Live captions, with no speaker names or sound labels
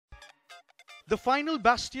The final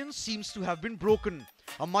bastion seems to have been broken.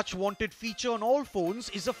 A much wanted feature on all phones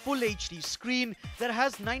is a full HD screen that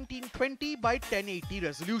has 1920 by 1080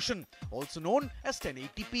 resolution, also known as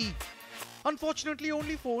 1080p. Unfortunately,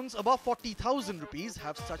 only phones above 40,000 rupees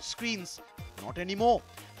have such screens. Not anymore.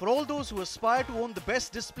 For all those who aspire to own the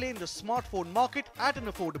best display in the smartphone market at an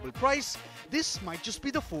affordable price, this might just be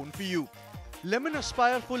the phone for you. Lemon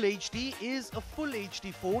Aspire Full HD is a full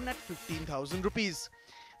HD phone at 15,000 rupees.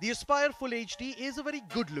 The Aspire Full HD is a very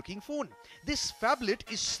good looking phone. This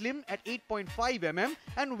phablet is slim at 8.5 mm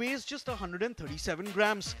and weighs just 137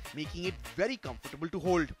 grams, making it very comfortable to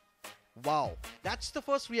hold. Wow, that's the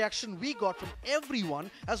first reaction we got from everyone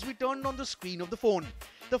as we turned on the screen of the phone.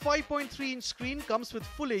 The 5.3-inch screen comes with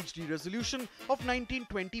full HD resolution of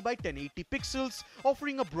 1920 by 1080 pixels,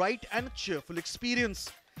 offering a bright and cheerful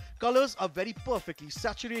experience. Colors are very perfectly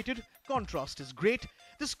saturated, contrast is great,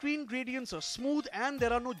 the screen gradients are smooth and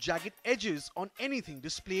there are no jagged edges on anything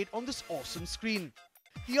displayed on this awesome screen.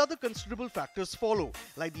 The other considerable factors follow,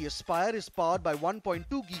 like the Aspire is powered by 1.2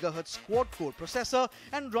 GHz quad-core processor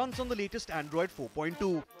and runs on the latest Android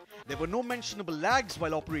 4.2. There were no mentionable lags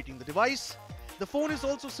while operating the device. The phone is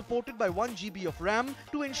also supported by 1 GB of RAM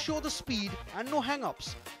to ensure the speed and no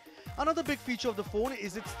hang-ups. Another big feature of the phone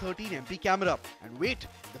is its 13MP camera. And wait,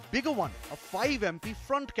 the bigger one, a 5MP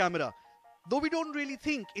front camera. Though we don't really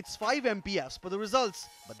think it's 5MP as per the results,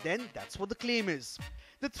 but then that's what the claim is.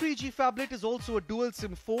 The 3G phablet is also a dual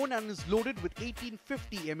SIM phone and is loaded with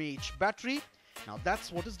 1850 mAh battery. Now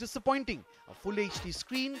that's what is disappointing. A full HD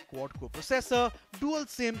screen, quad-core processor, dual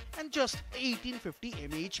SIM and just 1850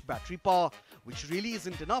 mAh battery power, which really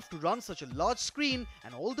isn't enough to run such a large screen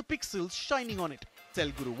and all the pixels shining on it. Cell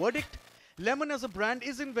Guru verdict: Lemon as a brand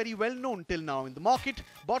isn't very well known till now in the market,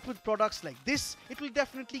 but with products like this, it will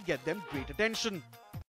definitely get them great attention.